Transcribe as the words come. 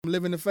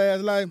living the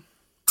fast life.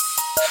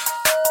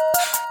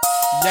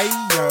 Yeah.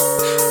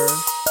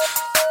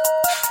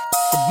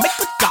 Make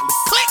a dollar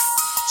click.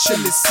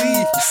 Chili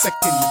C,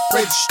 second and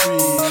registry.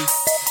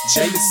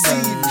 Chili C,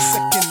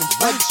 second and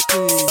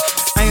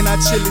registry. Ain't I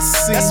Chili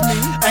C? That's me.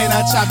 Ain't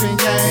I chopping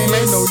game?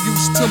 Yes. Ain't no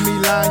use to me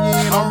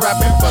lying. I'm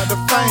rapping for the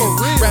fame.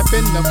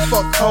 Rapping to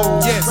fuck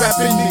hoes. Yes.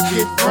 Rapping to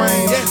get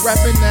brains. Yes.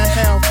 Rapping to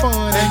have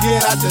fun and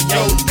get out the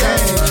dope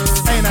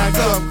game. Ain't I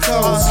Gulf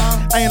Coast?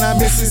 Ain't I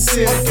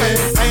Mississippi?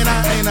 Ain't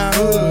I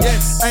hood?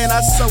 Yes. Ain't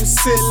I so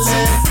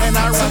silly? Ain't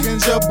I rockin'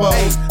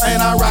 jabos?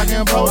 Ain't I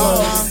rockin'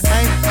 polos?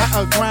 Ain't I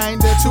a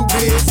grinder too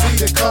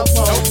busy to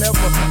couple?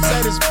 Never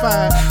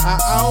satisfied. I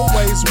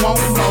always want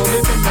more.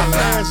 Living my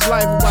last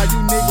life while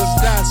you niggas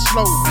die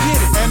slow.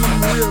 And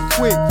I'm real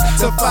quick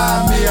to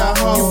find me a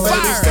hoe.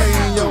 Baby, stay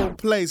in your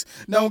place.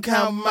 Don't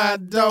count my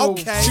dough.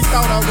 Okay. She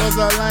thought I was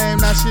a lame.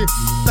 Now she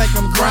think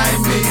I'm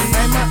grimy.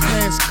 Ain't my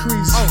pants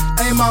creased.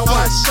 Ain't my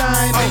watch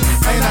shiny.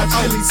 Ain't I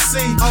Chili C?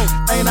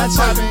 Ain't I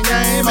chopping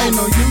game? Ain't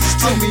no use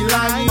to me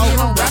lying.